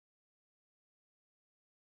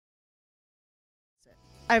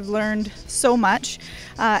I've learned so much.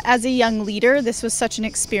 As a young leader, this was such an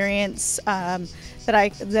experience that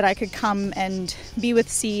I could come and be with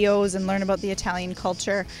CEOs and learn about the Italian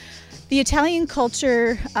culture. The Italian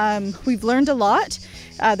culture, we've learned a lot.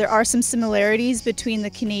 There are some similarities between the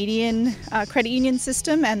Canadian credit union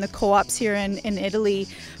system and the co-ops here in Italy,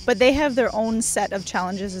 but they have their own set of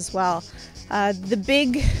challenges as well. The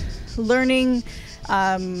big learning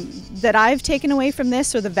that I've taken away from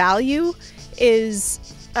this, or the value, is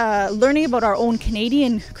learning about our own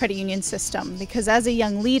Canadian credit union system, because as a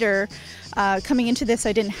young leader, coming into this,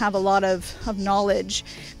 I didn't have a lot of knowledge.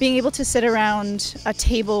 Being able to sit around a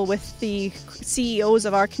table with the CEOs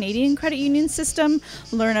of our Canadian credit union system,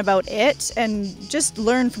 learn about it, and just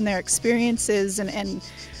learn from their experiences and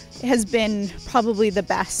has been probably the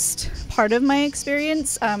best part of my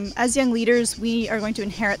experience. As young leaders, we are going to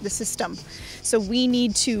inherit the system. So we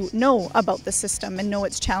need to know about the system and know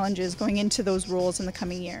its challenges going into those roles in the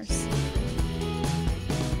coming years.